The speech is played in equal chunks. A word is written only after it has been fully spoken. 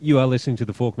You are listening to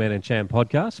the Forkman and Champ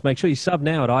podcast. Make sure you sub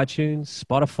now at iTunes,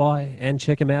 Spotify, and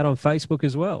check them out on Facebook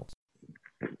as well.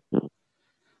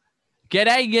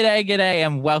 G'day,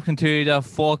 and welcome to the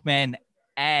Forkman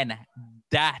and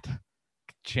Dat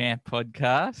Champ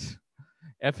podcast,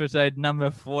 episode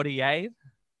number 48.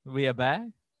 We are back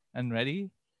and ready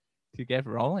to get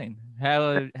rolling.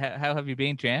 How have you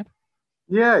been, Champ?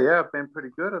 Yeah, I've been pretty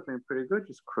good.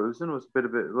 Just cruising. It was a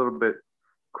little bit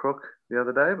crook the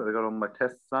other day, but I got all my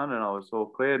tests done and I was all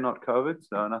clear, not COVID,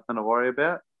 so nothing to worry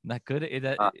about. Not good. Is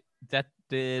that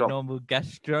the normal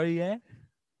gastro? Yeah.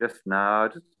 Just a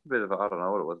bit of I don't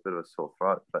know what it was, a bit of a sore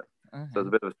throat, but so it was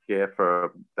a bit of a scare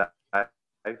for that.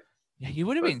 Yeah, you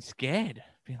would have been scared.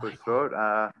 Throat.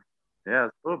 Yeah,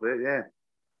 a little bit. Yeah.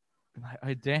 Like,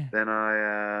 oh damn.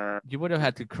 Then you would have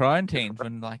had to quarantine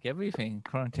from everything.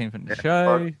 Quarantine from the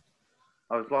show.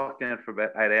 I was locked down for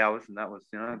about 8 hours, and that was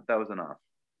enough.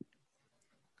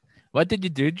 What did you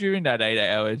do during that 8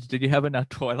 hours? Did you have enough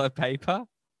toilet paper?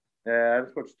 Yeah, I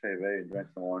just watched TV and drank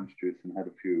some orange juice and had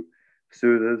a few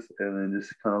soothers, and then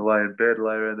just kind of lay in bed,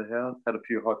 lay around the house, had a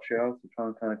few hot showers to try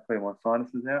and kind of clear my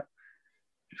sinuses out.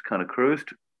 Just kind of cruised.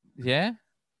 Yeah.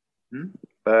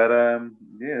 But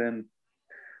and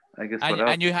I guess what else?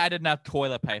 And you had enough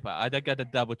toilet paper. I got to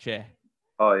double check.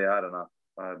 Oh yeah, I had enough.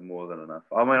 I had more than enough.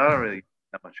 I mean, I don't really get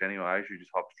that much anyway. I usually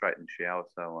just hop straight in the shower.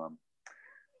 So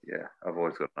yeah, I've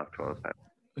always got enough toilet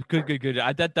paper. Good.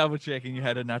 I did double checking you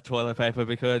had enough toilet paper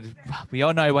because we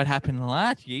all know what happened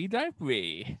last year, don't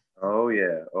we? Oh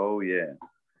yeah.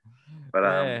 But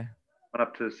went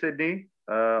up to Sydney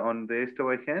on the Easter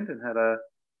weekend and had a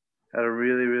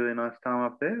really, really nice time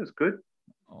up there. It was good.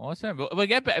 Awesome.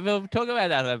 We'll talk about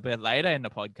that a bit later in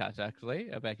the podcast, actually,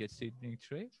 about your Sydney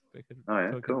trip.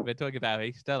 Cool. We'll talk about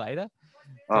Easter later.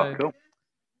 Oh, cool.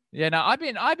 Yeah, no, I've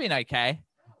been okay.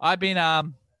 I've been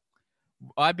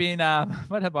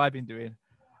what have I been doing?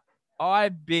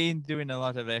 I've been doing a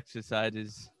lot of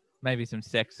exercises, maybe some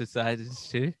sex exercises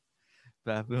too,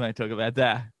 but we won't talk about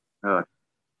that. Oh.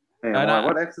 Hey,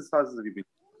 what exercises have you been?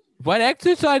 What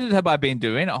exercises have I been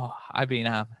doing? Oh, I've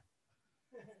been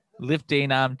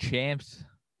lifting champs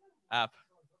up.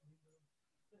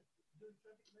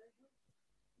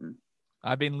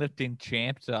 I've been lifting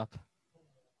champs up.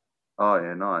 Oh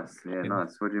yeah, nice. Yeah,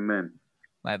 nice. What do you mean?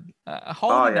 Like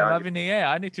holding them up in the air.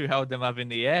 I need to hold them up in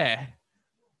the air.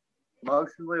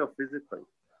 Emotionally or physically?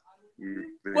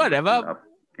 Whatever.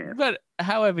 But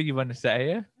however you want to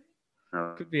say it.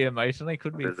 No. Could be emotionally,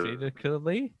 could be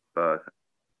physically. Both.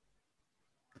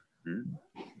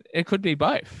 It could be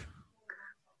both.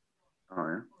 Oh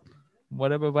yeah.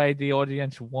 Whatever way the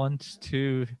audience wants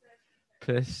to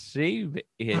perceive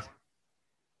it.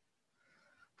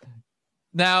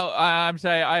 Now, I'm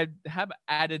sorry, I have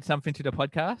added something to the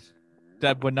podcast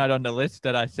that were not on the list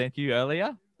that I sent you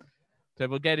earlier. So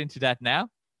we'll get into that now.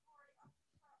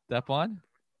 That one.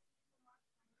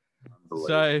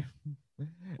 So,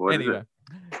 anyway.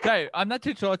 So, I'm not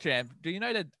too sure, Champ. Do you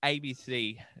know the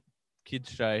ABC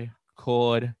kids show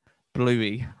called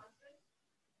Bluey?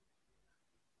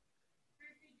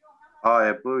 Oh,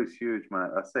 yeah, Bluey's huge, mate.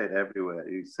 I see it everywhere.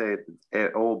 You see it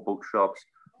at all bookshops,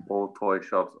 all toy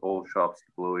shops, all shops.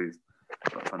 Bluey's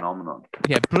a phenomenon.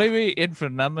 Yeah, Bluey is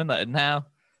phenomenon. Now,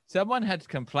 someone has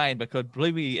complained because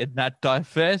Bluey is not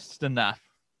diverse enough.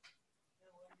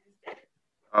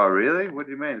 Oh, really? What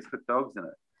do you mean? It's got dogs in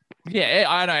it. Yeah,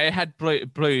 I know. It had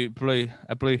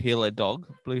a blue heeler dog,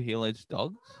 blue heeler's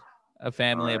dogs, a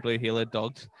family of blue heeler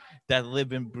dogs that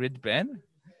live in Brisbane.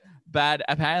 But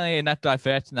apparently not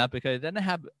diverse enough because it doesn't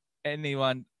have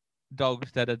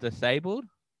dogs that are disabled.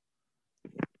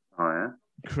 Oh, yeah?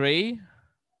 Cree.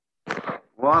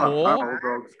 Why not? Are all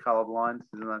dogs colorblind?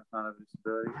 Isn't that kind of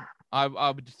disability?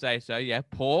 I would say so, yeah.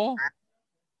 Poor.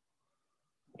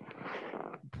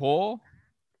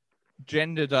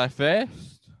 Gender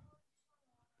diverse.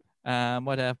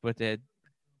 What else was there?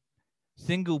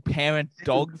 Single parent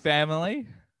dog family.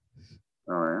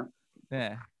 Oh, yeah?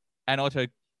 Yeah. And also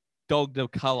dogs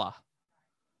of color.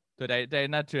 So they're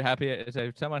not too happy.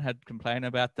 So someone had complained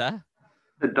about that.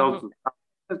 The dogs.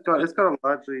 It's got a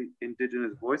largely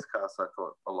Indigenous voice cast, I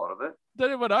thought, a lot of it.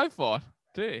 That's what I thought,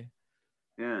 too.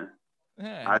 Yeah.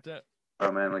 Yeah.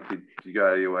 I mean, like you go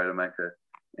out of your way to make an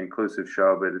inclusive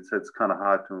show, but it's kind of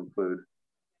hard to include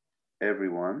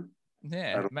everyone.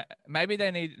 Yeah. Maybe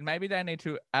they need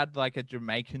to add like a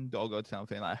Jamaican dog or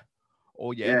something like.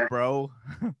 Oh yeah. Bro.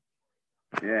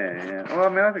 Yeah. Well, I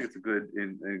mean, I think it's a good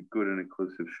and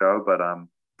inclusive show, but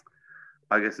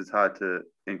I guess it's hard to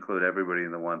include everybody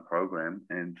in the one program,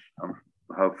 and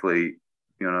hopefully,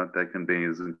 they can be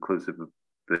as inclusive of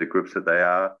the groups that they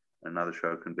are Another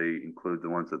show can include the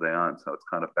ones that they aren't. So it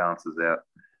kind of balances out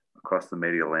across the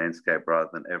media landscape rather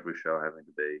than every show having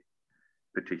to be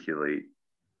particularly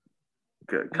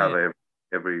cover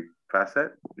every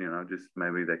facet. Just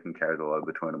maybe they can carry the load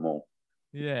between them all.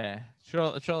 Yeah,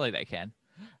 surely they can.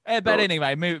 But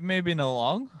anyway, moving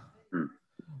along.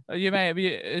 You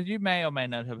may or may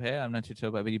not have heard. I'm not too sure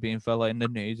whether you've been following the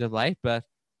news of late, but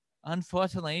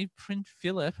unfortunately, Prince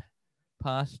Philip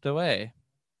passed away.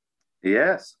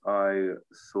 Yes, I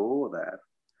saw that.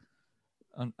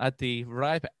 At the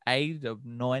ripe age of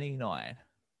 99.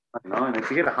 99. If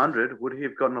he hit 100, would he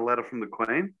have gotten a letter from the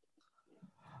Queen?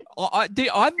 I've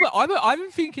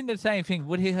been thinking the same thing.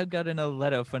 Would he have gotten a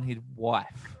letter from his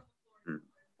wife?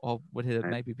 Or would it have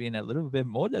maybe been a little bit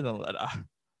more than a letter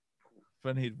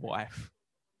from his wife?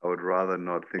 I would rather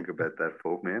not think about that,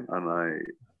 Forkman. And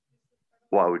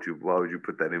why would you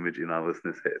put that image in our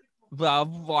listener's head? Well,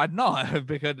 why not?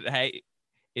 Because hey,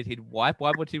 it's his wife.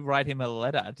 Why would she write him a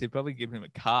letter? To probably give him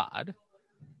a card.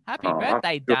 Happy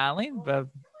birthday, darling. But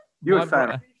you were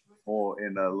saying more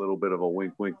in a little bit of a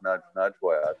wink, wink, nudge, nudge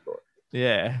way, I thought.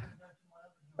 Yeah.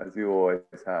 As you always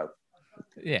have.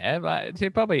 Yeah, but she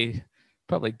probably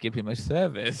give him a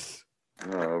service.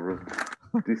 Oh,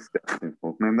 disgusting.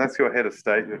 Man, that's your head of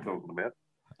state you're talking about.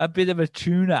 A bit of a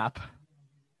tune-up.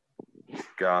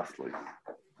 Ghastly.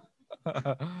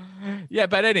 Yeah,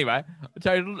 but anyway,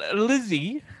 so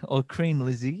Lizzie, or Queen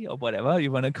Lizzie, or whatever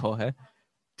you want to call her,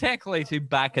 technically she's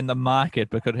back in the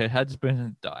market because her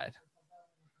husband died.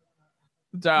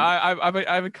 So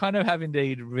I kind of have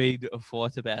indeed read a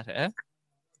thought about her.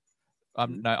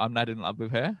 I'm not in love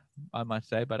with her, I must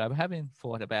say, but I'm having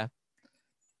thought about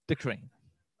the Queen.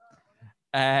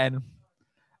 And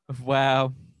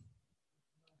well,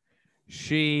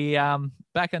 she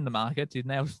back in the market. She's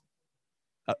now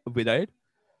widowed.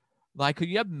 Like, could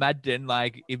you imagine,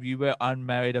 like, if you were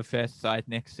unmarried at first sight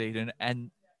next season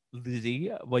and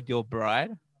Lizzie was your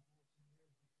bride?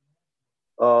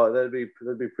 Oh, that'd be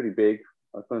pretty big.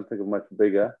 I couldn't think of much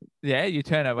bigger. Yeah, you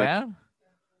turn around.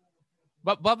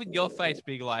 What would your face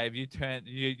be like if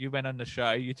you went on the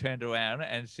show, you turned around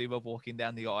and she was walking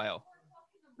down the aisle?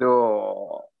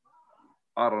 Oh,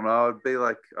 I don't know. It'd be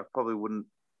like I probably wouldn't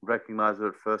recognize her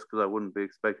at first because I wouldn't be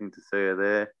expecting to see her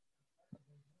there.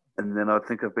 And then I'd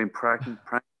think I've been pranked.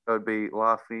 I'd be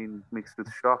laughing mixed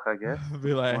with shock, I guess.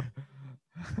 Be like,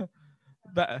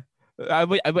 but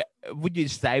would you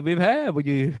stay with her? Would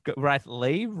you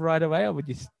leave right away, or would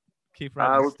you keep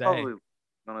running? I would probably,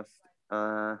 honest.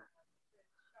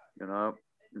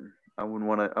 I wouldn't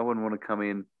want to come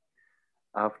in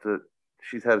after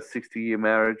she's had a 60-year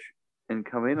marriage and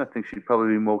come in. I think she'd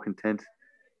probably be more content.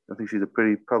 I think she's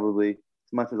probably,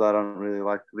 as much as I don't really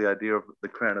like the idea of the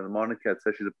crown of the monarchy, I'd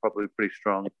say she's probably a pretty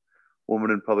strong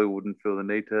woman and probably wouldn't feel the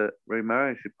need to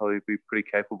remarry. She'd probably be pretty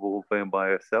capable of being by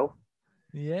herself.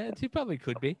 Yeah, she probably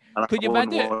could be. And could you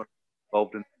imagine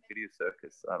involved in the media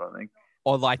circus? I don't think.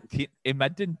 Or like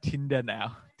imagine Tinder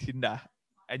now,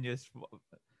 and you're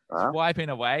swiping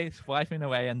away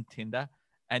on Tinder,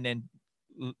 and then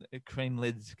Queen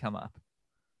Lids come up.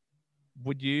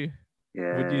 Would you?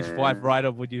 Yeah. Would you swipe right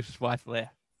or would you swipe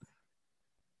left?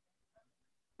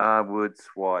 I would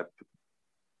swipe.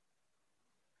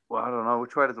 Well, I don't know.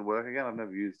 Which way does it work again? I've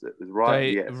never used it. It's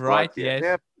right, yes. Right, yes.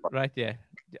 Yeah. Right, yeah.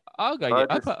 I'll go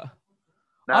yes.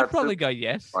 I'd probably go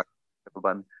yes.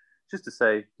 Button. Just to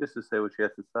see what she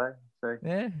has to say.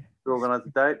 Yeah. To organise a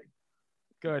date.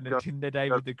 Go on a Tinder day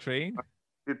with the Queen.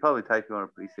 She'd probably take you on a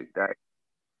pretty sick date.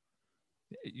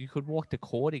 You could walk the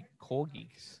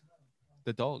corgis,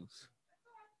 the dogs,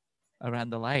 around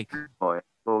the lake. Oh, yeah.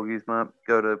 Corgis, mate.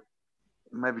 Go to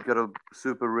a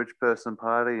super rich person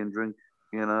party and drink,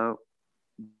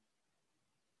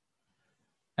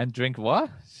 And drink what?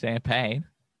 Champagne.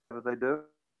 What they do?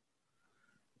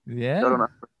 Yeah. Go to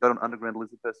an underground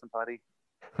lizard person party.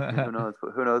 Who knows?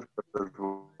 Who knows what those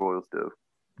royals do?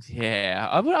 Yeah,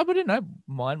 I wouldn't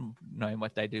mind knowing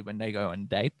what they do when they go on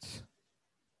dates.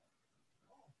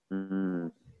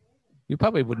 Mm. You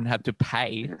probably wouldn't have to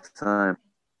pay. Same.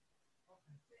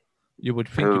 You would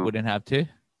think you wouldn't have to.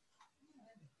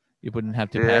 You wouldn't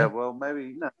have to pay. Yeah, well,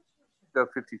 maybe go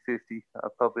 50-50. I'll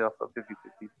probably offer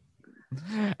 50-50.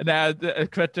 Now, a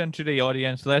question to the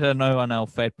audience. Let us know on our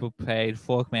Facebook page,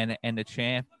 Forkman and the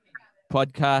Champ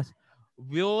podcast.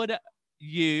 Would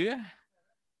you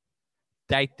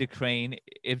date the Queen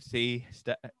if she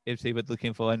was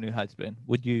looking for a new husband?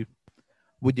 Would you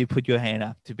put your hand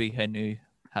up to be her new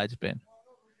husband?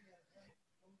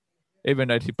 Even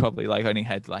though she probably only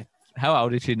had how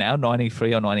old is she now?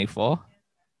 93 or 94?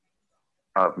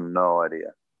 I have no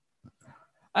idea.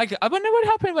 I wonder what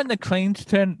happened when the cleans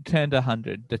turned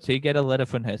 100. Did she get a letter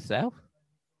from herself?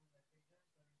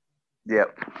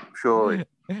 Yep, surely.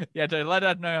 Yeah, so let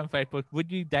us know on Facebook. Would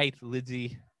you date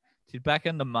Lizzie? She's back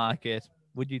in the market.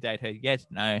 Would you date her? Yes,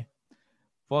 no.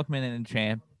 Forkman and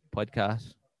Champ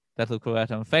podcast. That's look for us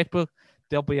on Facebook.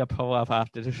 There'll be a pull up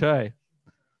after the show.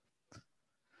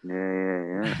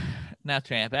 Yeah. Now,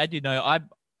 Champ, as you know,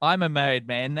 I'm a married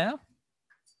man now.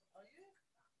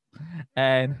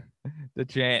 And the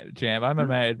champ, I'm a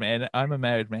married man. I'm a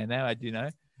married man now, as you know.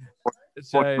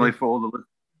 Fortunately for all the listeners,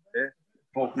 yeah,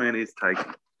 Forkman is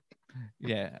taken.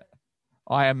 Yeah,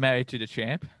 I am married to the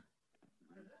champ.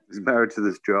 He's married to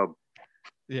this job.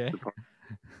 Yeah.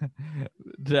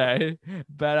 So,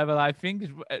 but I think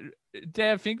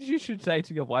there are things you should say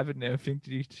to your wife, and there are things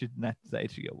you should not say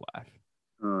to your wife.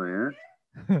 Oh yeah.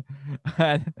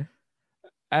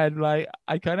 and like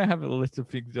I kind of have a list of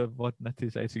things of what not to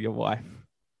say to your wife.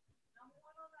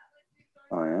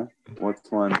 Oh yeah. What's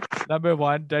one? Number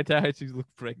one, don't tell her she looks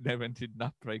pregnant when she's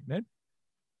not pregnant.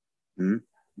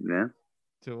 Yeah.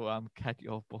 To cut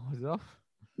your balls off.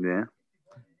 Yeah.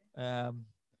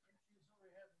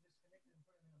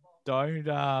 Don't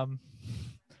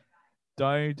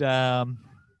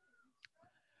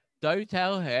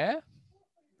tell her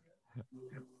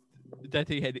that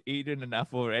he had eaten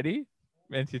enough already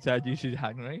when she told you she's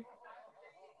hungry.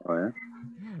 Oh yeah.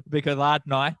 Because last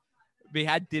night we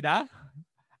had dinner,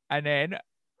 and then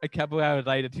a couple hours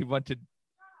later she wanted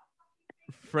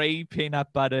 3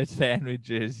 peanut butter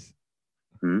sandwiches.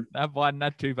 Not one,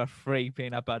 not two, but 3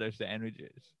 peanut butter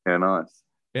sandwiches. Yeah, nice.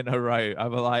 In a row. I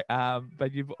was like,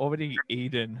 but you've already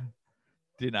eaten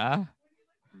dinner.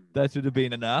 That should have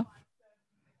been enough.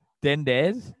 Then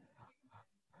there's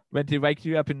when she wakes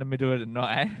you up in the middle of the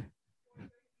night,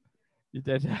 you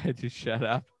just had to shut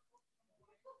up.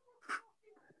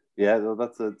 Yeah,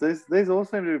 that's these all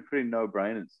seem to be pretty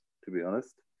no-brainers, to be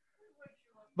honest.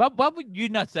 What would you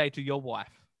not say to your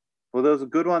wife? Well, there was a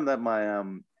good one that my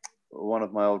one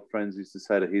of my old friends used to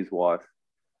say to his wife,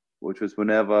 which was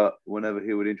whenever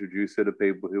he would introduce her to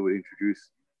people, he would introduce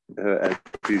her as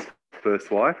his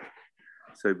first wife.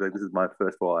 So he'd be like, "This is my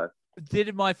first wife."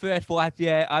 Did my first wife?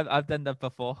 Yeah, I've done that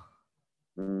before.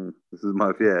 This is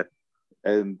my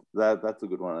and that's a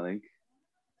good one, I think.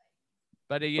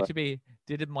 But it used to be,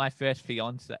 did my first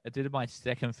fiance? Did my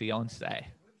second fiance?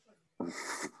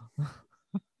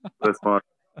 First one,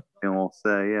 and we'll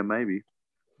say, yeah, maybe.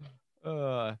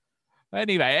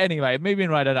 Anyway, moving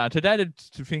right on. Today, the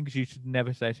things you should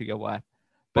never say to your wife.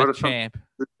 But What champ,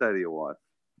 say to your wife?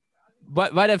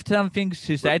 What if some things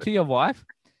to say to your wife?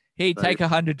 Hey, take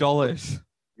 $100.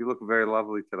 You look very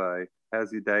lovely today.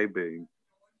 How's your day been?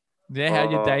 Yeah,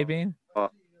 how's your day been?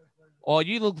 Oh,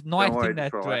 you look nice in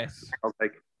that dress. I'll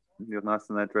take you're nice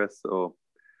in that dress. Or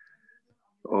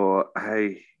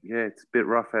hey, yeah, it's a bit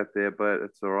rough out there, but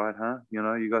it's all right, huh? You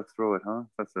know, you got through it, huh?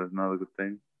 That's another good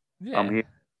thing. Yeah. I'm here.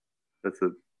 That's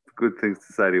a good thing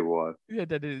to say to your wife. Yeah,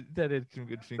 that is some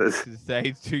good things to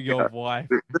say to your wife.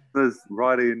 Listeners,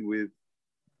 write in with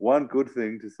one good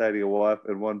thing to say to your wife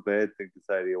and one bad thing to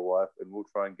say to your wife, and we'll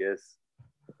try and guess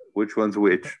which one's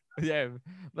which. Yeah,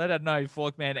 let us know,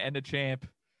 Forkman and the Champ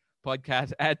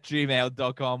podcast at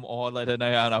gmail.com, or let us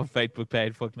know on our Facebook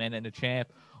page, Forkman and the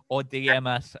Champ, or DM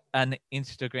us on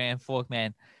Instagram,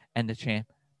 Forkman and the Champ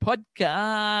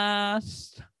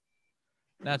podcast.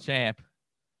 Now, Champ.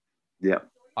 Yeah.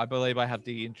 I believe I have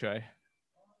the intro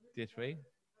this week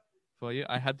for you.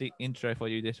 I have the intro for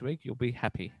you this week. You'll be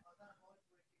happy.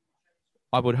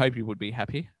 I would hope you would be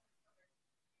happy.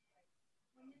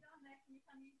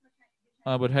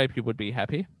 I would hope you would be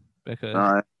happy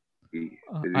because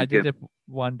I did a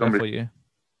wonder for you.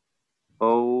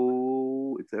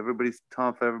 Oh, it's everybody's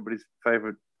time for everybody's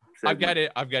favorite segment.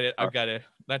 I've got it.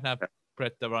 Let's not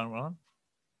press the wrong one.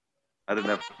 I didn't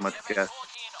have much gas.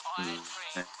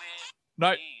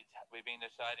 No. We've been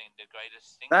deciding the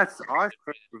greatest thing. That's ice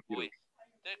cream review.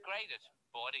 The greatest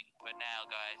body. But now,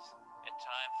 guys, it's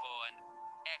time for an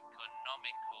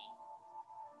economical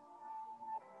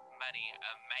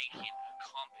money-making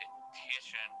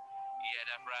competition. Yeah,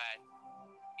 that's right.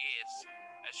 It's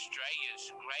Australia's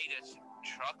greatest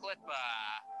chocolate bar.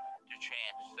 The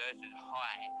Champ searches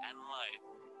high and low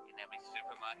in every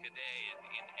supermarket there is,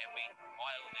 in every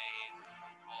aisle there is,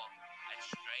 for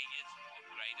Australia's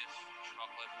greatest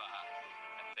chocolate bar.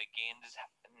 It begins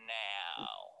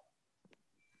now.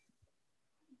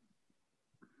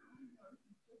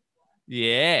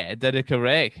 Yeah, that is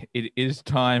correct. It is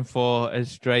time for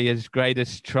Australia's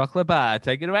greatest chocolate bar.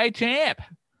 Take it away, Champ.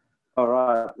 All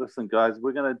right, listen, guys,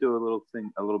 we're going to do a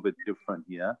little bit different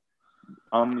here.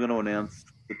 I'm going to announce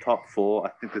the top four.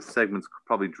 I think the segment's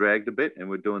probably dragged a bit, and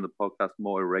we're doing the podcast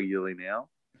more irregularly now.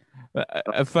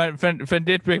 From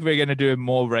this week, we're going to do it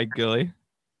more regularly.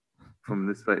 From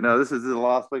this week. No, this is the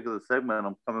last week of the segment.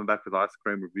 I'm coming back with ice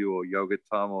cream review or yogurt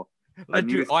time or. Let's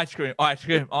do ice cream. I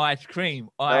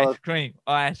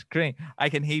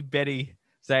can hear Betty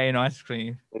saying ice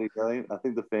cream. I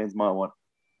think the fans might want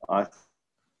ice.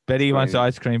 Betty wants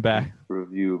ice cream back.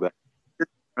 Review back.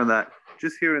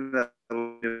 Just hearing that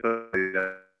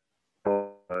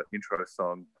intro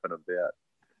song kind of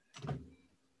about.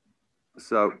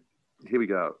 So here we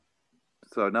go.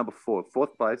 So number fourth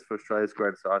place for Australia's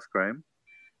greatest ice cream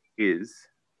is,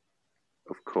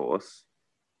 of course,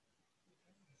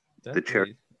 the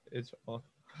cherry.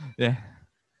 Yeah.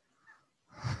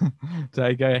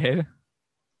 So go ahead.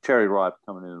 Cherry Ripe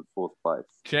coming in fourth place.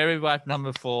 Cherry Ripe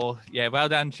number 4. Yeah, well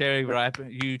done, Cherry Ripe.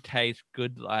 You taste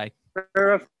good like.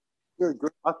 Good.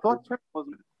 I thought cherry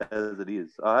wasn't as it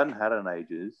is. I hadn't had it in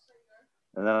ages.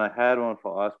 And then I had one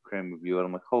for ice cream review, and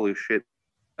I'm like, holy shit,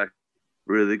 like,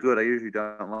 really good. I usually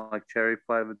don't like cherry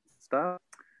flavored stuff.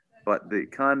 But the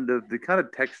kind of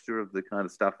texture of the kind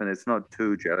of stuff, and it's not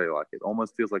too jelly like it.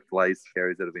 Almost feels like glazed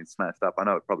cherries that have been smashed up. I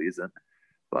know it probably isn't,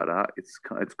 but it's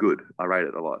good. I rate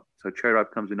it a lot. So Cherry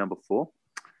Ripe comes in number 4.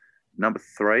 Number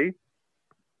 3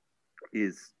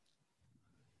 is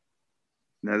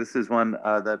this is one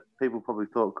that people probably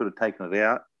thought could have taken it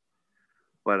out,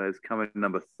 but it's coming in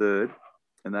number 3rd,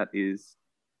 and that is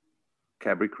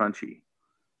Cadbury Crunchy.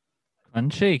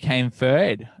 Crunchy came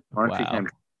 3rd. Crunchy wow. came.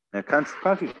 Now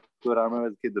Crunchy. Good. I remember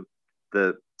as a kid,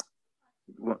 the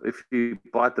if you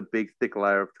bite the big thick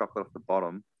layer of chocolate off the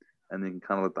bottom, and then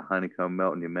kind of let the honeycomb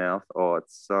melt in your mouth. Oh,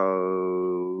 it's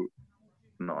so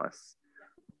nice.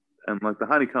 And like the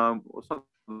honeycomb, was not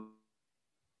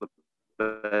the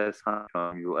best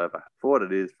honeycomb you'll ever have. For what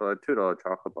it is, for a $2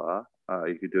 chocolate bar,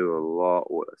 you could do a lot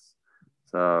worse.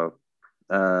 So,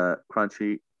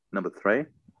 Crunchy number 3.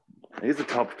 Here's the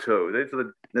top 2.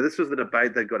 Now this was the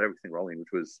debate that got everything rolling,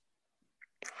 which was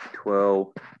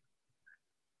 12.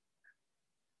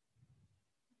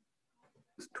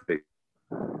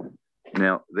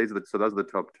 Now those are the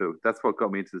top 2. That's what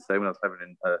got me into the segment. I was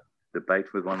having a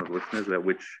debate with one of the listeners about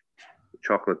which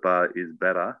chocolate bar is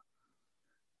better,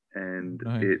 and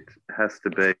It has to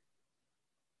be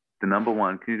the number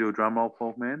 1. Can you do a drum roll,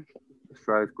 Paul, man?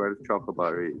 Australia's greatest chocolate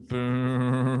bar is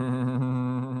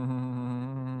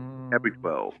Cadbury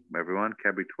 12. Everyone,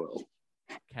 Cadbury 12.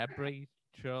 Cadbury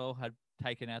 12 had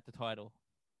taken out the title.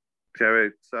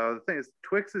 Cherry. So the thing is,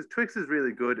 Twix is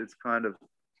really good. It's kind of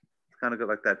got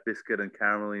like that biscuit and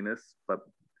carameliness, but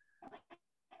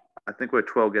I think where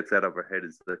 12 gets out of her head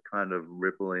is the kind of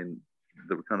ripple and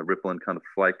kind of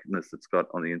flakiness it's got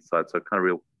on the inside. So it kind of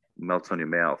real melts on your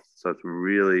mouth. So it's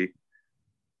really,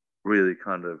 really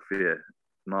kind of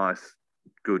nice,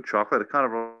 good chocolate. It kind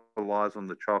of relies on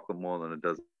the chocolate more than it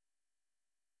does.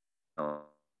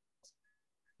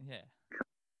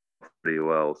 Pretty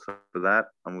well. So for that,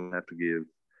 I'm going to have to give.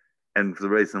 And for the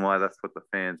reason why that's what the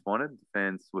fans wanted. The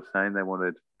fans were saying they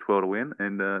wanted 12 to win,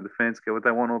 and the fans get what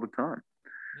they want all the time.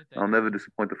 I'll never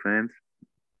disappoint the fans.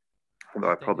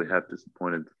 Although I probably have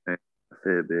disappointed the fans a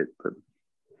fair bit. But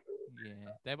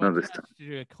yeah, they wanted us to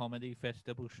do a comedy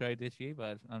festival show this year,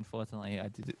 but unfortunately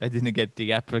I didn't get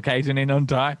the application in on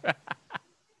time.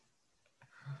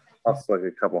 That's like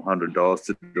a couple $100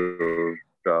 to do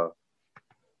a show.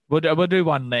 We'll do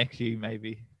one next year,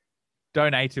 maybe.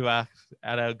 Donate to us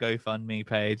at our GoFundMe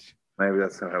page. Maybe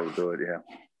that's how we'll do it.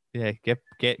 Yeah. Yeah.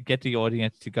 Get the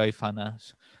audience to GoFund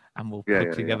us, and we'll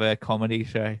put together a comedy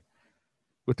show.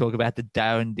 We'll talk about the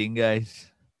Darwin Dingoes.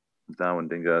 Darwin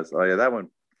Dingoes. Oh yeah, that one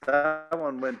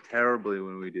went terribly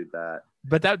when we did that.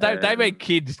 But they make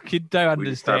kids. Kids don't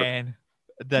understand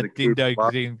that dingo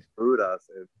thing.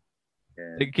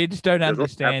 The kids don't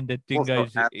understand that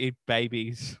dingoes eat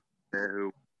babies. Yeah,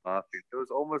 who laughing? It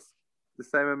was almost the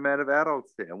same amount of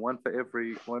adults there, one for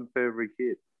every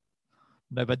kid.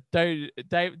 No, but don't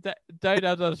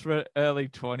have us for early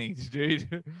 20s,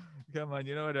 dude. Come on,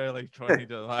 you know what early 20s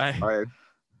are like.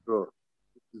 Sure.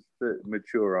 Just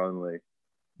mature only.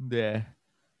 Yeah.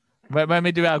 When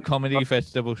we do our comedy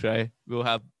festival show, we'll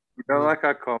have. We don't like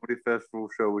our comedy festival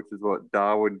show, which is what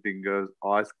Darwin Dingo's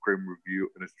ice cream review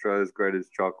and Australia's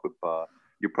greatest chocolate bar.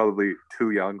 You're probably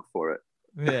too young for it.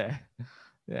 Yeah.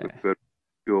 With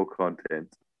pure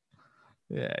content.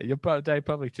 Yeah, you're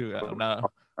probably too young. No.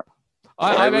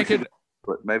 I reckon.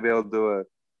 But maybe I'll do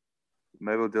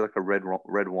like a red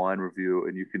wine review,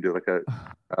 and you can do like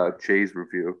a cheese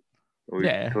review. Or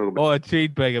a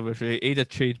cheeseburger review. Eat a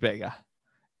cheeseburger.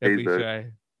 Every show.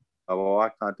 Oh, well, I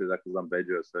can't do that because I'm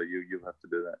veggie, so you'll have to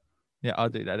do that. Yeah, I'll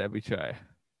do that every show.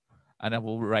 and then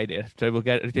we'll rate it. So we'll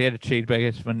get a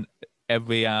cheeseburgers from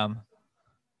every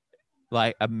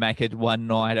like a Macca's one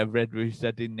night, a Red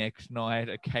Rooster the next night,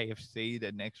 a KFC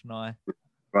the next night. We'd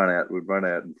run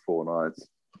out in 4 nights.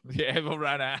 Yeah, we'll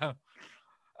run out.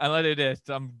 Unless there's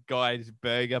some guy's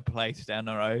burger place down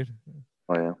the road.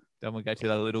 Oh yeah. Then we'll go to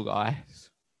the little guy's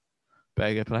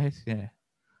burger place. Yeah.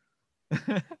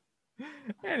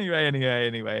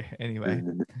 Anyway.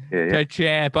 Yeah. So,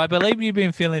 Champ, I believe you've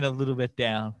been feeling a little bit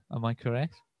down. Am I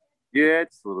correct? Yeah,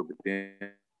 it's a little bit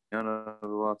down over the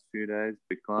last few days,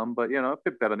 bit glum, but a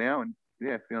bit better now, and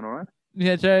yeah, feeling all right.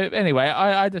 Yeah. So anyway,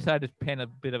 I decided to pen a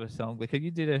bit of a song because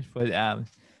you did it for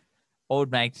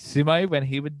old mate Simo when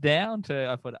he was down.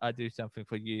 So I thought I'd do something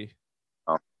for you.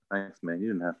 Oh, thanks, man.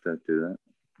 You didn't have to do that.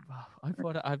 I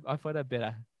thought I'd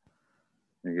better.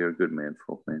 You're a good man,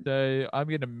 Folk man. So I'm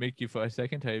gonna mute you for a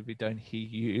second so we don't hear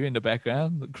you in the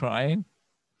background crying.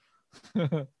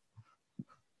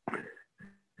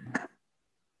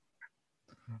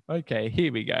 Okay,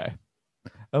 here we go.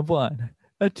 A 1,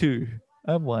 a 2,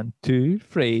 a 1, 2,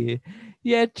 3.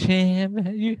 Yeah, Champ,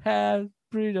 you have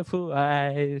beautiful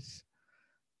eyes.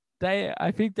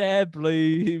 I think they're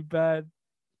blue, but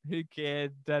who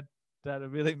cares? That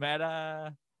doesn't really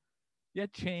matter. Yeah,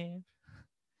 Champ,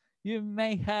 you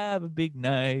may have a big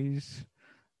nose,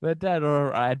 but that's all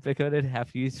right because it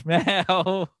have you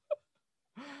smell.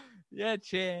 Yeah,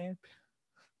 Champ,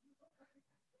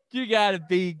 you got a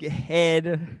big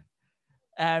head,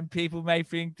 and people may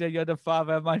think that you're the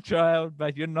father of my child,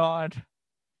 but you're not.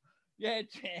 Yeah,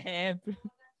 Champ.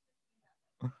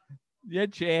 Yeah,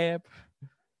 Champ.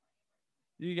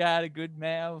 You got a good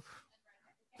mouth.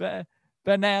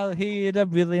 But now here's a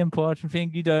really important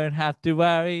thing. You don't have to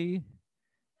worry.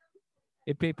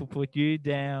 If people put you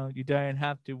down, you don't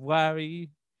have to worry.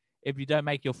 If you don't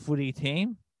make your footy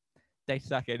team, they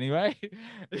suck anyway.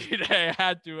 You don't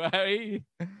have to worry.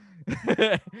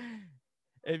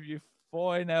 If you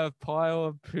fall in a pile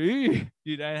of poo,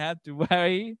 you don't have to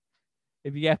worry.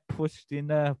 If you get pushed in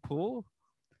the pool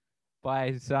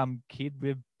by some kid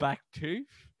with back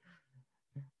tooth,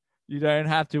 you don't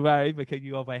have to worry because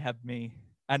you always have me.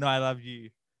 And I love you.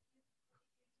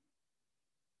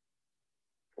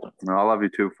 No, I love you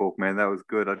too, Folk man. That was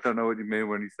good. I don't know what you mean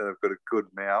when you said I've got a good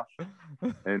mouth,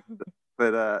 but it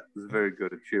was very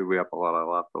good. It cheered me up a lot. I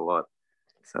laughed a lot.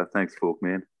 So thanks, Folk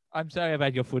man. I'm sorry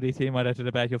about your footy team. What is it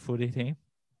about your footy team?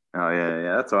 Oh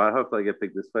yeah, that's all right. Hopefully I get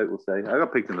picked this week. We'll see. I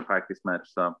got picked in the practice match,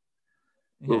 so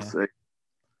we'll see.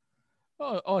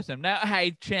 Oh, awesome. Now,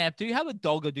 hey, Champ, do you have a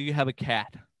dog or do you have a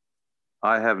cat?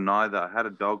 I have neither. I had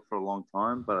a dog for a long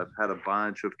time, but I've had a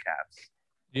bunch of cats.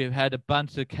 You've had a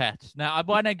bunch of cats. Now, I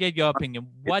want to get your opinion.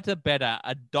 What's a better,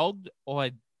 a dog or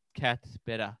a cat's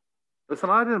better?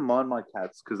 Listen, I didn't mind my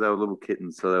cats because they were little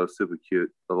kittens, so they were super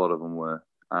cute. A lot of them were.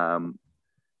 And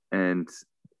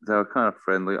they were kind of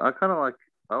friendly. I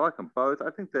like them both. I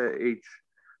think they're each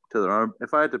to their own.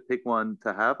 If I had to pick one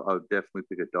to have, I would definitely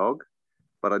pick a dog.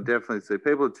 But I definitely say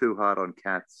people are too hard on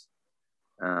cats.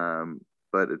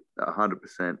 But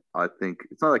 100%, I think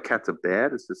it's not that cats are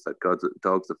bad. It's just that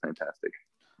dogs are fantastic.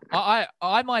 I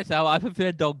myself, I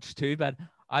prefer dogs too, but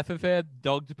I prefer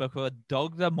dogs because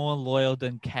dogs are more loyal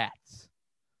than cats.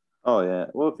 Oh yeah.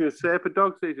 Well, if you're sad, if a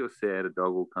dog sees you're sad, a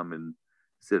dog will come and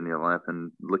sit in your lap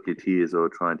and lick your tears or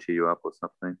try and cheer you up or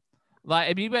something.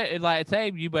 Like if you were, say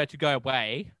if you were to go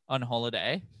away on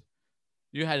holiday,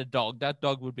 you had a dog, that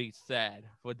dog would be sad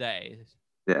for days.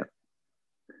 Yeah.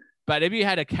 But if you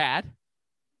had a cat,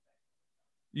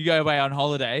 you go away on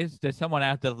holidays, there's someone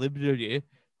out there lives with you,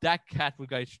 that cat would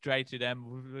go straight to them.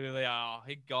 Really,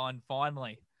 he's gone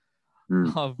finally.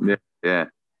 Yeah.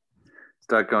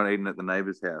 Start going eating at the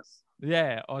neighbour's house.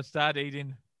 Yeah, or start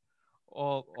eating,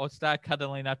 or start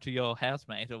cuddling up to your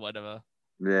housemate or whatever.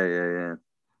 Yeah.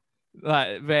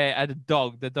 Like where at a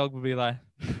dog, the dog would be like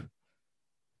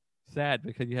sad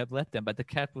because you have left them, but the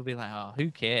cat would be like, oh,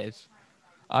 who cares?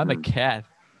 I'm a cat.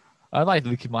 I like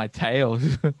licking my tail.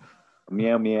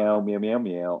 Meow, meow, meow, meow,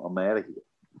 meow. I'm out of here.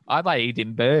 I like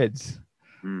eating birds.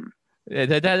 But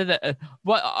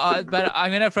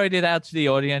I'm going to throw it out to the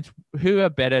audience. Who are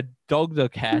better, dogs or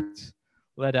cats?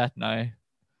 Let us know.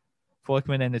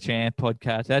 Forkman and the Champ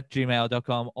podcast at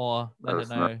gmail.com or let us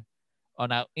know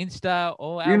on our Insta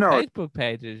or our Facebook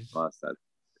pages. Nice, that.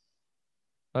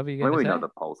 What are you going to say? We know the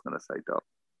poll's going to say dogs.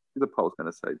 The poll's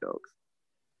going to say dogs.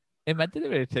 Imagine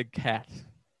if it said cat.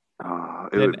 Oh,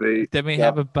 it would be. Then we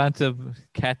have a bunch of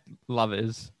cat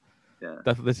lovers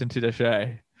that listen to the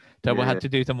show. So we'll have to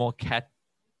do some more cat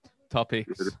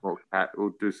topics. We'll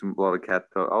do a lot of cat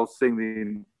talk. I'll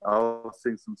sing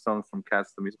some songs from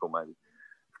Cats the musical, maybe.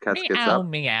 If Cats gets up.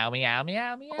 Meow, meow,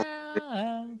 meow,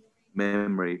 meow.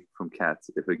 memory from cats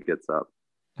if it gets up.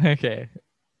 Okay.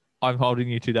 I'm holding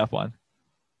you to that one.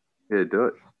 Yeah, do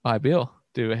it. I will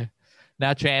do it.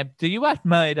 Now, champ, do you watch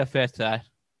Married at First Sight?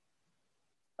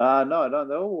 No, I don't.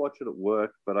 They all watch it at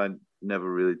work, but I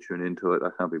never really tune into it. I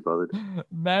can't be bothered.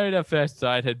 Married at First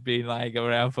Sight had been like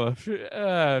around for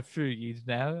a few years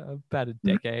now, about a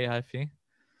decade, I think.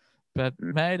 But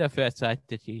Married at First Sight,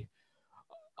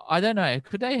 I don't know.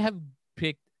 Could they have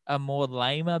picked a more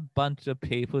lamer bunch of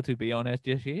people, to be honest,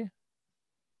 this year?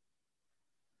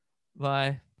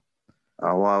 Like,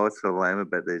 Oh, wow. What's so lame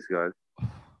about these guys?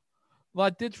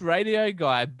 like this radio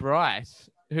guy, Bryce,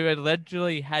 who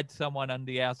allegedly had someone on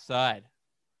the outside.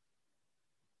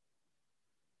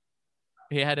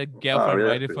 He had a girlfriend really?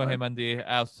 waiting for him on the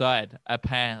outside,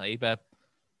 apparently, but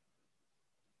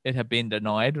it had been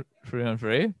denied through and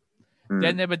through.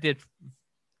 They never did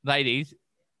ladies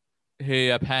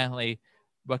who apparently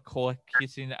were caught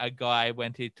kissing a guy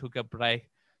when he took a break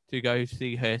to go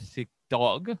see her sick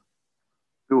dog.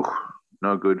 Ooh,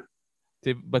 no good.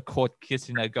 They were caught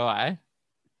kissing a guy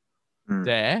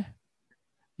there.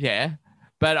 Yeah.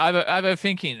 But I've been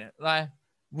thinking, like,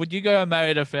 would you go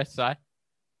Married at First Sight?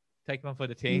 Take one for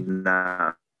the team?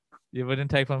 Nah. You wouldn't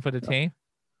take one for the team?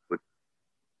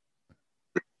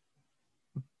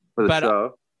 For the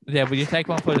show? Yeah, would you take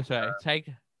one for the show? Take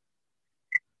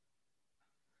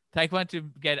one to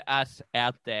get us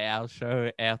out there, our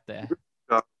show out there.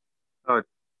 What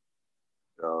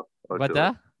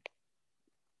that?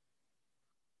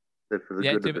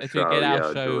 Yeah, to get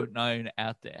our show known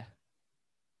out there.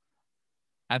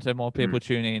 And so more people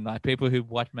tune in, like people who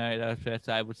watch Married at First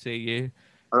Sight would see you.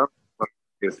 I don't think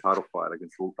it's a title fight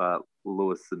against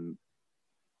Lewis and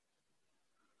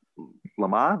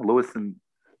Lamar? Luke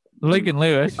and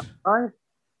Lewis.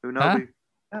 Who knows?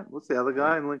 Huh? What's the other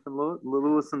guy in Lincoln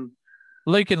Lewis and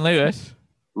Luke and Lewis.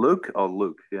 Luke? Oh,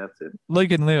 Luke. Yeah, that's it.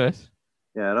 Luke and Lewis.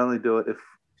 Yeah, I'd only do it if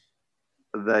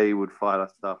they would fight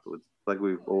us afterwards, like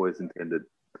we've always intended.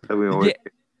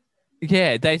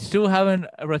 Yeah, they still haven't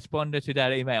responded to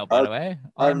that email, by the way.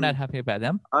 I'm not happy about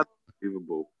them.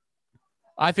 Unbelievable.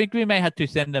 I think we may have to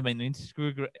send them an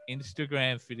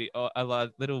Instagram video or a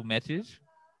little message.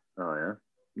 Oh, yeah.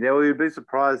 Yeah, well, you'd be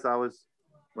surprised.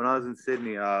 When I was in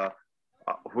Sydney,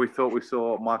 we thought we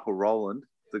saw Michael Rowland,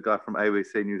 the guy from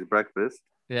ABC News Breakfast.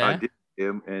 Yeah. I did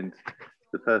him, and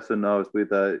the person I was with,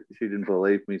 she didn't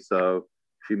believe me, so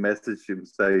she messaged him,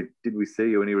 say, "Did we see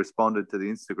you?" And he responded to the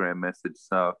Instagram message.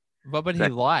 So, what would he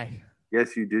like?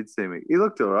 Yes, you did see me. He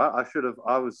looked all right.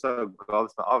 I was so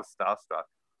gobsmacked. I was starstruck.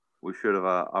 We should have.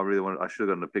 I should have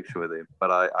gotten a picture with him, but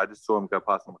I just saw him go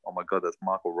past. I'm like, oh my god, that's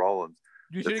Michael Rowland.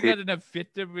 You should have gotten a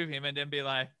picture with him and then be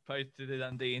like, posted it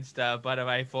on the Insta. By the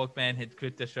way, Forkman had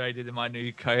quit the show to my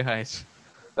new co-host.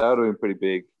 That would have been pretty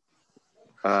big.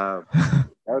 That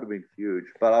would have been huge.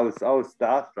 But I was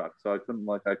starstruck, so I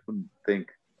couldn't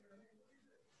think.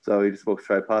 So he just walked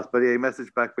straight past. But yeah, he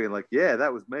messaged back being like, "Yeah,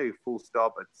 that was me, full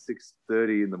stop at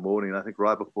 6:30 in the morning. I think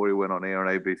right before he went on air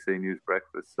on ABC News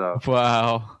Breakfast." So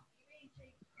wow.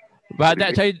 But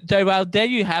well, there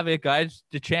you have it, guys.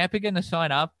 The champ are going to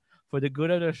sign up for the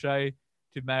good of the show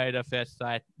to Married at First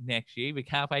Sight next year. We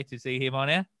can't wait to see him on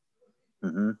air.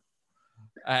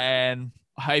 And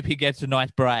I hope he gets a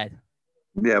nice bride.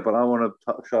 Yeah, but I want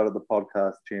a shot at the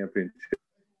podcast championship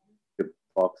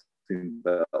boxing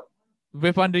belt.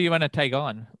 Which one do you want to take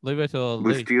on, Lewis or Luke?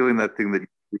 We're stealing that thing that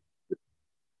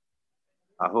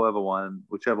whichever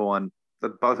one,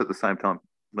 both at the same time.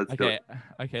 Let's do it.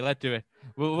 Okay, let's do it.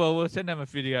 We'll send them a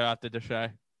video after the show.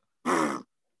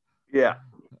 Yeah.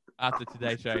 After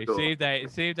today's show, see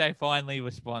if they finally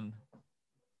respond.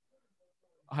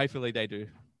 Hopefully they do.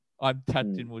 I'm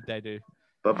touching wood they do.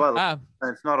 But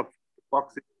it's not a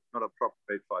boxing, not a proper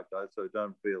big fight, guys. So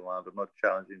don't be alarmed. I'm not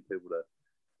challenging people to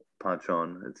punch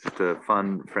on. It's just a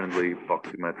fun, friendly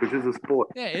boxing match, which is a sport.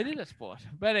 Yeah, it is a sport.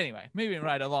 But anyway, moving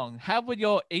right along. How was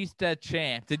your Easter,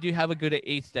 champ? Did you have a good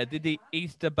Easter? Did the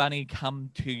Easter bunny come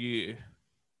to you?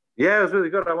 Yeah, it was really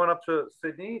good. I went up to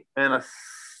Sydney and I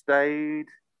stayed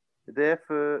there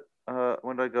for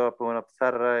when did I go up? I went up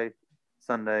Saturday,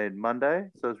 Sunday, and Monday.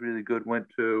 So it was really good. Went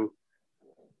to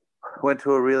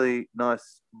a really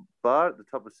nice bar at the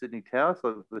top of Sydney Tower,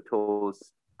 so the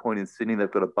tallest point in Sydney.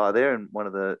 They've got a bar there in one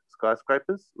of the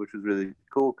skyscrapers, which was really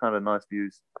cool. Kind of nice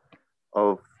views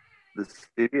of the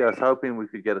city. I was hoping we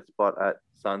could get a spot at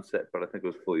sunset, but I think it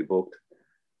was fully booked.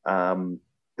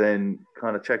 Then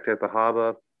kind of checked out the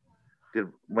harbour.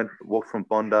 Walked from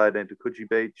Bondi down to Coogee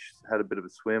Beach. Had a bit of a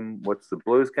swim. Watched the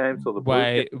Blues game. Saw the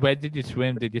Blues game. Where did you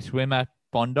swim? Did you swim at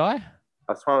Bondi?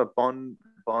 I swam at Bondi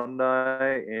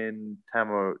in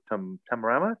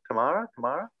Tamarama.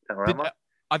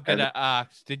 I've got to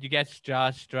ask, did you get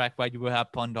starstruck while you were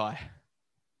at Bondi?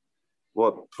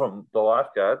 What, from the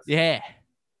lifeguards? Yeah.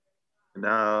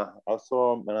 Nah, I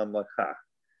saw them and I'm like,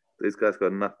 these guys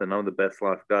got nothing. I'm the best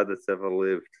lifeguard that's ever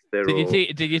lived.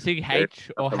 Did you see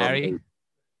H or Harry?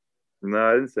 No,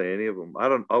 I didn't see any of them. I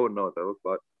wouldn't know what they look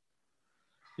like.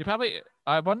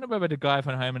 I wonder whether the guy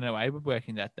from Home and Away was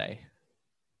working that day.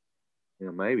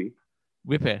 Yeah, maybe.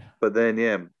 Whip it. But then,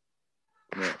 yeah.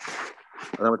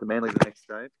 And I went to Manly the next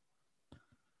day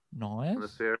Nice. on the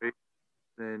ferry.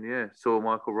 Then, yeah, saw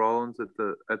Michael Rowlands at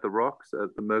the Rocks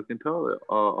at the Mercantile,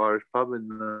 Irish pub in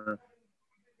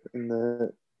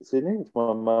the Sydney, which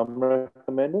my mum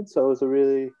recommended. So it was a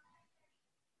really,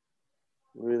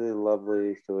 really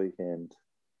lovely Easter weekend.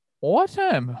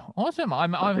 Awesome.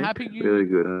 I'm happy you. Really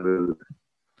good.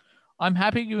 I'm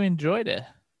happy you enjoyed it,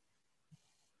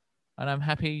 and I'm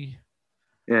happy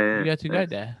you got to go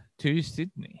there to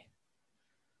Sydney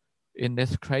in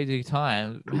this crazy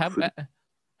time.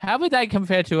 How would they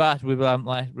compare to us with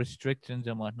like restrictions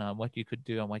and whatnot, what you could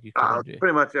do and what you couldn't do?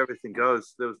 Pretty much everything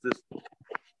goes. There was just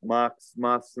masks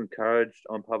encouraged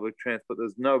on public transport.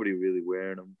 There's nobody really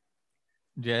wearing them.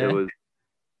 Yeah.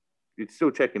 You're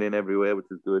still checking in everywhere, which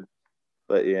is good.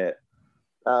 But yeah,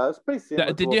 it's pretty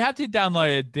simple. Did you have to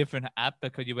download a different app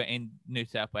because you were in New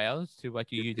South Wales to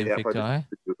what you used in Victoria?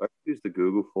 I used the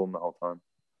Google form the whole time.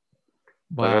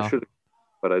 Wow.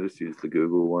 But I just used the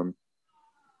Google one.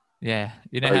 Yeah,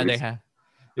 you know how they have.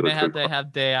 You know how they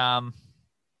have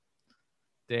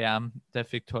the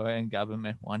Victorian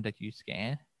government one that you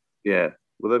scan. Yeah,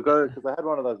 well they've got it because I had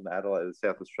one of those in Adelaide, the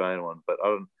South Australian one, but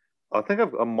I think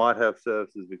I might have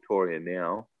services Victoria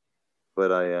now,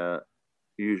 but I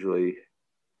usually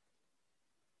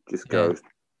just go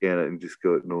scan it and just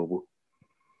go it normal.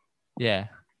 Yeah.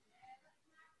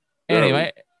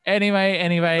 Anyway.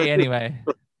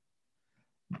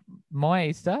 My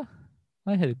Easter,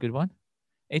 I had a good one.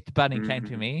 Easter Bunny came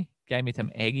to me, gave me some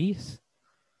eggies.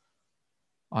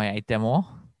 I ate them all.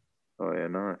 Oh yeah,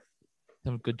 nice.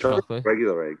 Some good chocolate.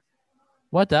 Regular eggs.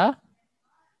 What the?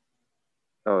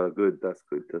 Oh, good. That's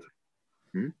good.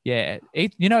 Yeah,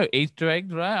 Easter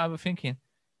eggs, right? I was thinking,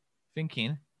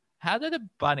 how did a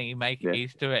bunny make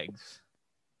Easter eggs?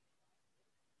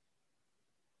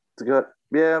 That's a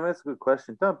good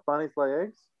question. Don't bunnies lay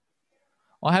eggs?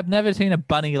 I have never seen a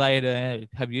bunny lay an egg.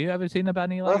 Have you ever seen a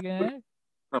bunny lay an egg?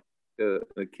 A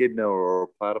echidna or a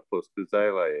platypus, because they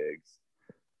lay eggs,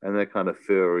 and they're kind of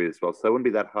furry as well. So it wouldn't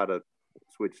be that hard to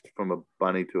switch from a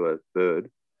bunny to a bird.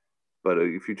 But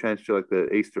if you change to like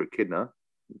the Easter echidna,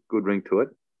 good ring to it.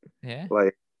 Yeah.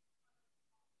 Like,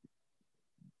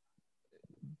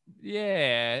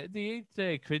 the Easter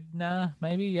echidna,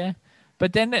 maybe, yeah.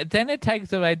 But then it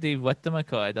takes away the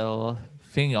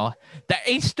thing. The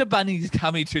Easter bunny's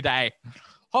coming today.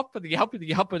 Hoppity,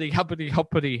 hoppity, hoppity, hoppity,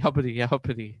 hoppity, hoppity,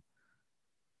 hoppity.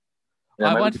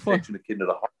 Yeah, I want for the kid to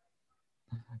the hop.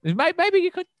 Maybe you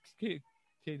could keep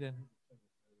them.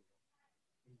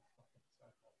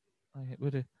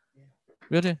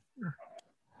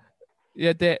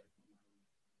 Yeah,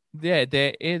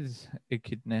 there is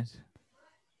echidnas.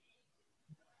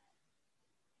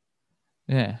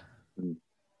 Yeah. You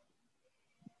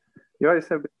already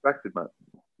said distracted, mate.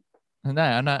 No,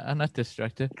 I'm not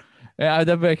distracted.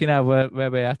 I'm working out where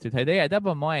we have to take. Yeah, that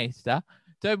was my Easter.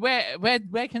 So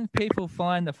where can people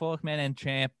find the Forkman and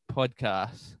Champ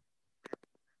podcast?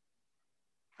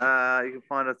 You can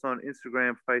find us on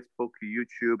Instagram, Facebook,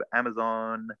 YouTube,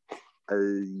 Amazon.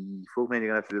 Forkman, you're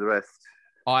gonna have to do the rest.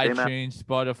 iTunes,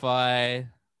 Spotify,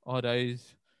 all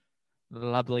those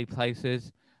lovely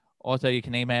places. Also, you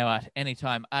can email us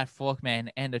anytime at Forkman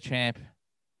and the Champ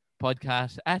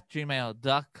podcast at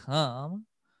gmail.com.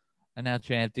 And now,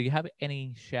 Champ, do you have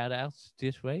any shout outs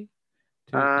this week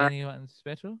to anyone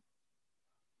special?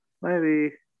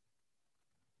 Maybe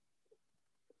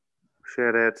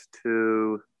shout outs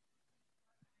to.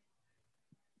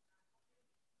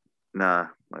 Nah,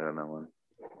 I don't know one.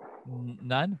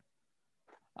 None?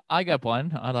 I got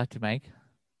one I'd like to make.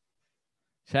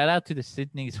 Shout out to the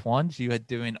Sydney Swans. You are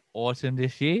doing awesome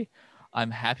this year.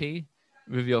 I'm happy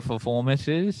with your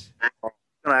performances. I'm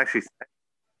gonna actually say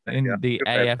in the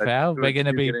AFL. We're going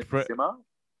to be...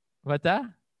 What that?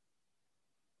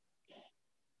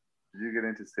 Did you get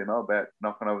into Simmer about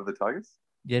knocking over the Tigers?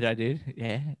 Yeah, I did.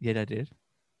 Yeah, I did.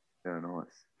 Yeah,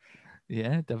 nice.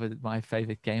 Yeah, that was my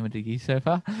favourite game of the year so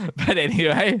far. But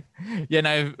anyway,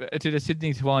 to the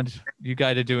Sydney Swans, you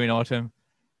guys are doing awesome.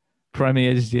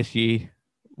 Premiers this year.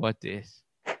 What this?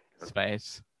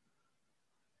 Space.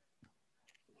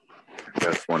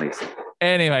 Go Swannies.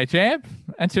 Anyway, Champ,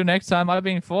 until next time, I've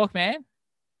been Forkman.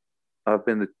 I've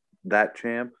been that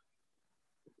Champ.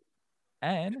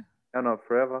 And not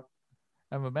forever.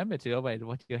 remember to always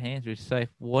wash your hands with safe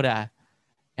water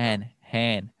and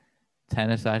hand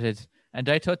sanitizers. And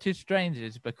don't talk to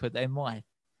strangers because they might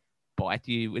bite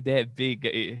you with their big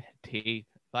teeth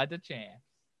like the champ.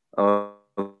 Oh,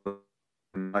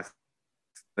 nice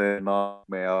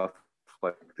mouth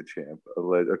like the champ,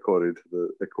 according to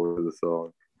the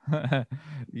song.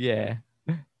 Yeah.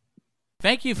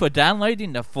 Thank you for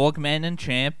downloading the Forkman and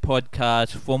Champ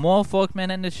podcast. For more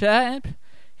Forkman and the Champ,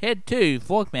 head to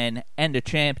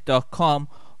forkmanandthechamp.com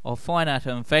or find us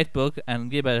on Facebook and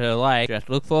give it a like. Just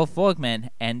look for Forkman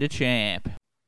and the Champ.